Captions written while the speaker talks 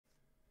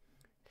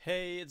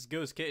Hey, it's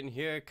GhostKitin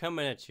here,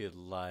 coming at you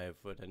live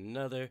with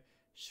another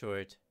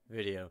short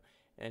video.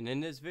 And in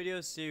this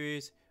video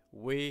series,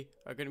 we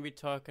are going to be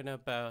talking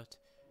about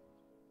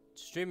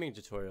streaming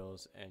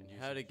tutorials and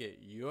how to get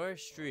your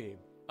stream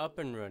up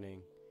and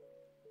running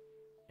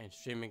and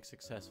streaming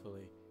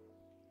successfully.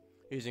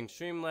 Using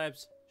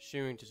Streamlabs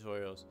streaming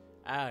tutorials,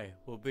 I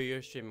will be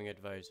your streaming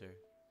advisor.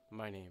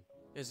 My name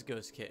is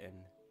GhostKitin.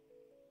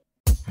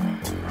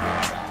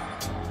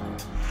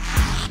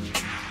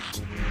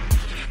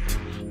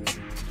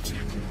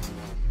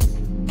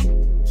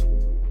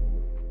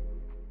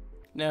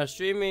 Now,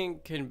 streaming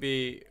can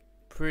be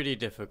pretty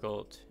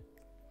difficult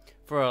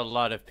for a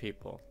lot of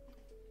people.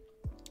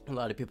 A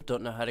lot of people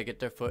don't know how to get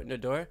their foot in the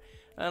door,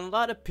 and a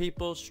lot of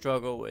people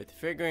struggle with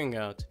figuring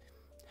out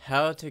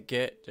how to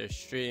get their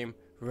stream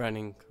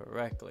running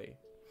correctly.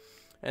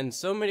 And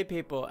so many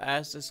people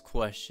ask this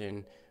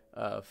question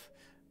of,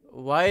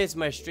 why is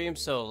my stream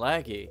so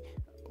laggy?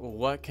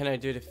 What can I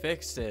do to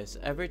fix this?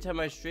 Every time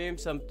I stream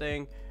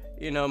something,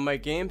 my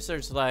game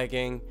starts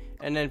lagging,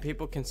 and then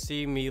people can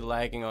see me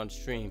lagging on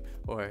stream.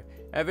 Or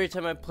every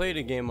time I play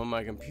the game on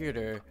my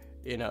computer,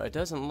 it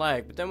doesn't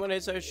lag, but then when I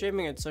start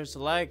streaming it starts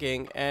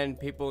lagging, and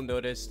people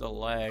notice the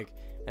lag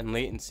and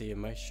latency in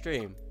my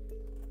stream.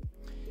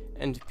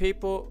 And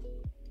people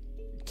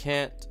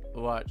can't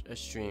watch a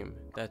stream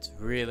that's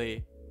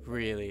really,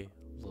 really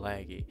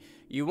laggy.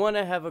 You want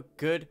to have a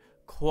good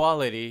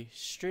quality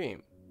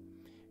stream,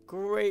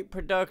 great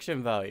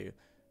production value.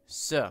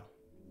 So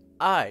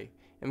I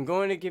am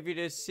going to give you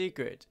the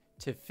secret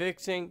to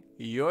fixing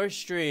your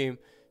stream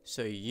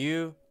so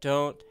you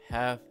don't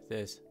have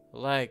this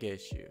lag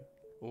issue.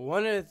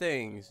 One of the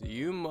things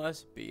you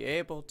must be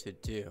able to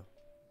do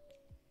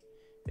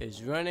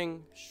is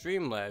running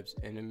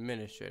Streamlabs in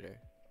Administrator.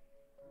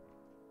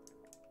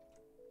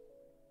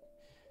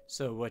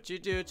 So what you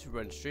do to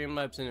run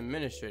Streamlabs in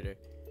Administrator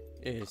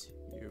is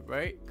you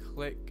right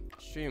click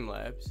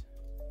Streamlabs,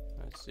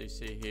 as you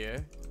see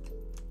here,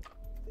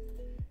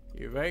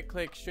 you right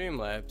click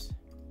Streamlabs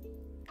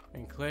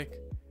and click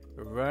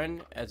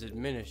Run as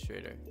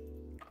Administrator.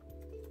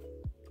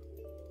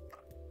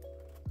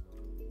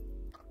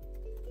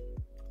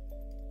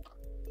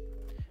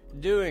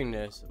 Doing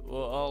this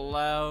will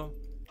allow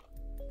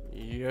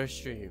your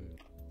stream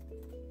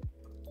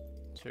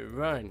to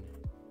run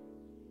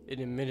in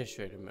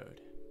administrator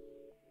mode.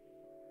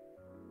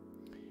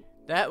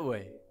 That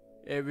way,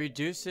 it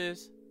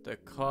reduces the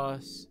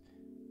cost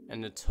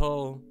and the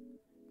toll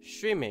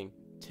streaming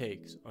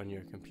takes on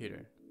your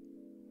computer.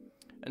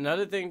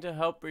 Another thing to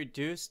help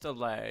reduce the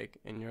lag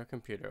in your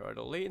computer or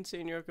the latency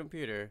in your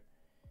computer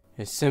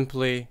is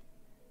simply,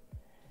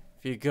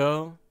 if you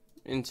go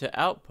into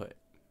output,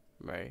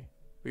 right?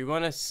 We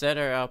want to set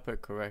our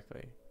output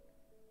correctly.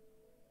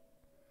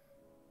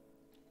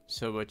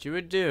 So what you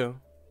would do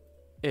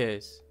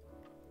is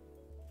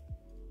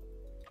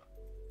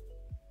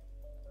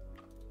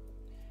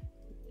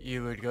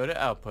you would go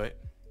to output,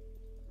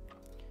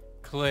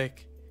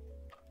 click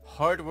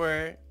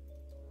hardware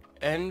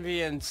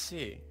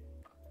NVNC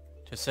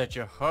to set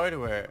your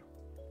hardware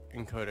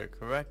encoder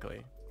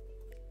correctly.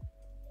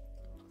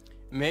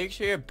 Make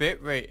sure your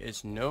bitrate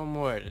is no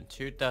more than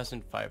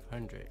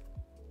 2500.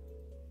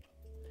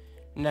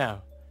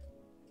 Now,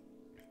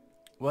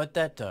 what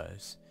that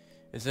does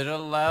is it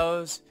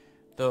allows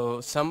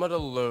some of the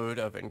load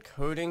of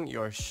encoding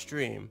your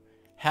stream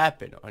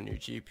happen on your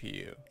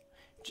GPU.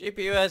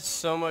 GPU has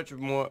so much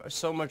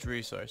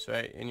resource,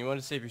 right? And you want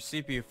to save your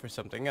CPU for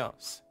something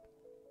else.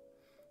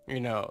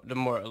 The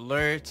more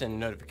alerts and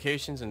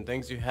notifications and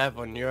things you have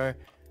on your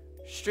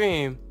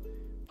stream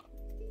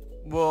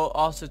will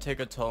also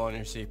take a toll on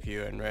your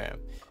CPU and RAM.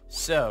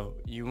 So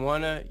you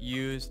want to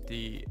use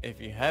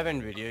if you have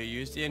NVIDIA,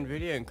 use the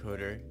NVIDIA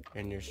encoder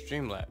in your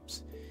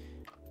Streamlabs.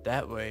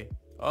 That way,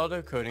 all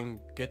the coding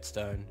gets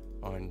done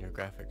on your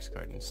graphics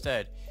card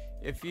instead.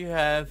 If you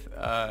have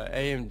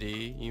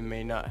AMD, you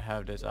may not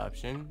have this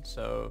option,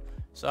 so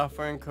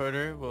software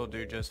encoder will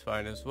do just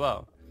fine as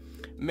well.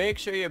 Make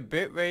sure your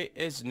bitrate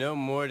is no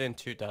more than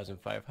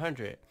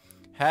 2500.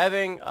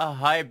 Having a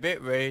high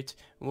bitrate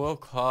will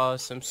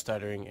cause some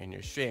stuttering in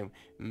your stream.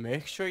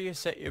 Make sure you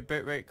set your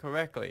bitrate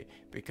correctly,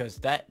 because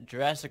that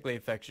drastically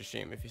affects your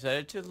stream. If you set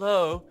it too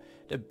low,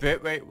 the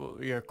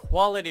bitrate your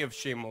quality of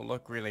stream will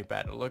look really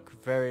bad. It'll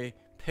look very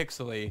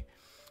pixely.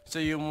 So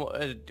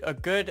a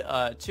good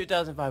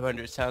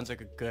 2500 sounds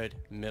like a good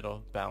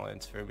middle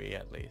balance for me,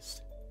 at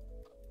least.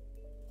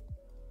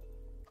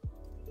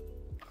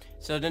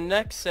 So the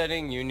next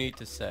setting you need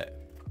to set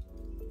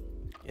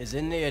is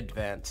in the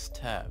Advanced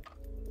tab.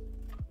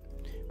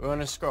 We're going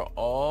to scroll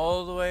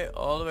all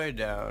the way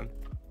down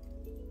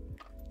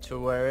to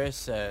where it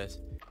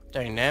says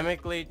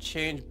Dynamically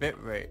change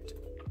bitrate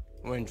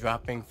when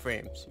dropping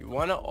frames. You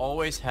want to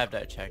always have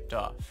that checked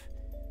off.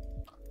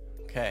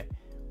 Okay,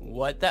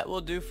 what that will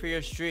do for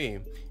your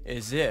stream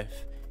is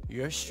if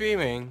you're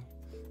streaming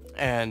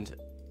and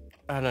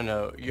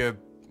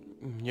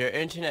your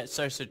internet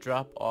starts to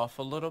drop off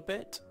a little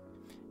bit,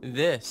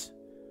 this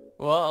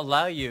will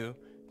allow you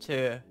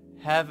to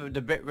have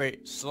the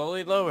bitrate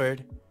slowly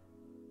lowered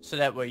so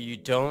that way you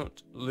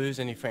don't lose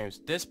any frames.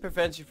 This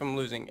prevents you from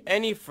losing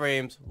any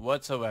frames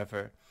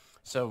whatsoever.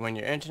 So when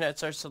your internet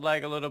starts to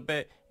lag a little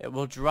bit, it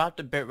will drop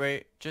the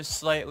bitrate just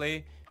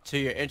slightly till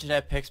your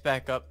internet picks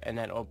back up, and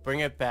then it will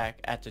bring it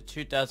back at the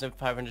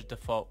 2500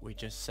 default we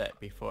just set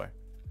before.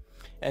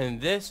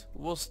 And this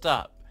will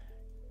stop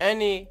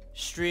any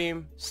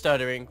stream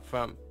stuttering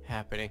from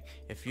happening.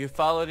 If you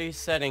follow these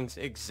settings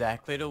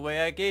exactly the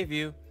way I gave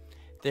you,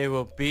 there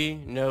will be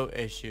no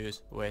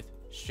issues with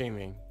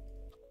streaming.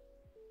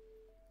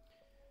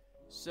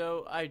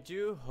 So I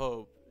do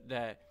hope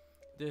that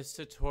this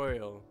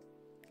tutorial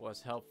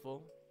was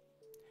helpful,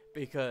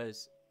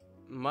 because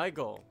my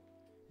goal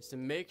is to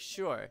make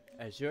sure,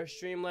 as your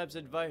Streamlabs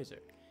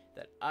advisor,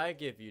 that I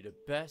give you the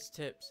best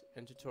tips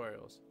and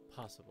tutorials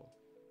possible.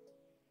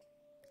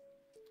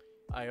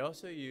 I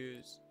also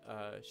use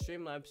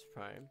Streamlabs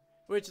Prime,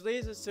 which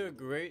leads us to a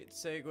great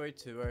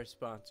segue to our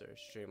sponsor,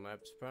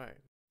 Streamlabs Prime.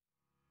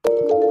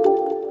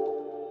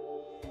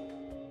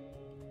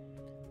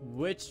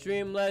 With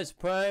Streamlabs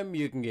Prime,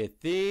 you can get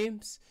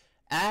themes,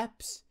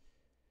 apps,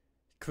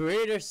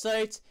 creator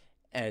sites,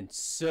 and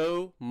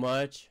so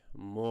much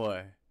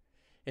more.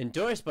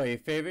 Endorsed by your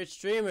favorite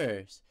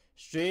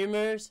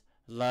streamers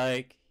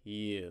like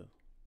you.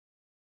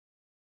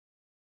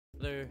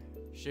 Other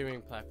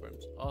streaming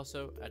platforms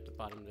also at the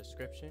bottom of the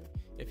description.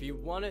 If you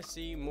want to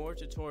see more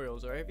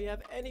tutorials, or if you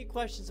have any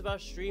questions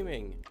about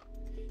streaming,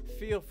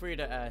 feel free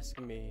to ask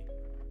me.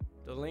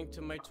 The link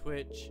to my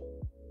Twitch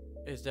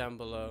is down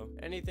below.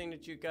 Anything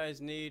that you guys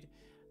need,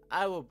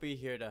 I will be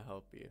here to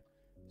help you.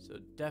 So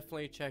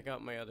definitely check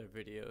out my other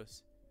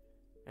videos,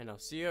 and I'll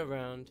see you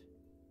around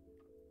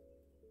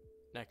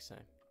next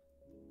time.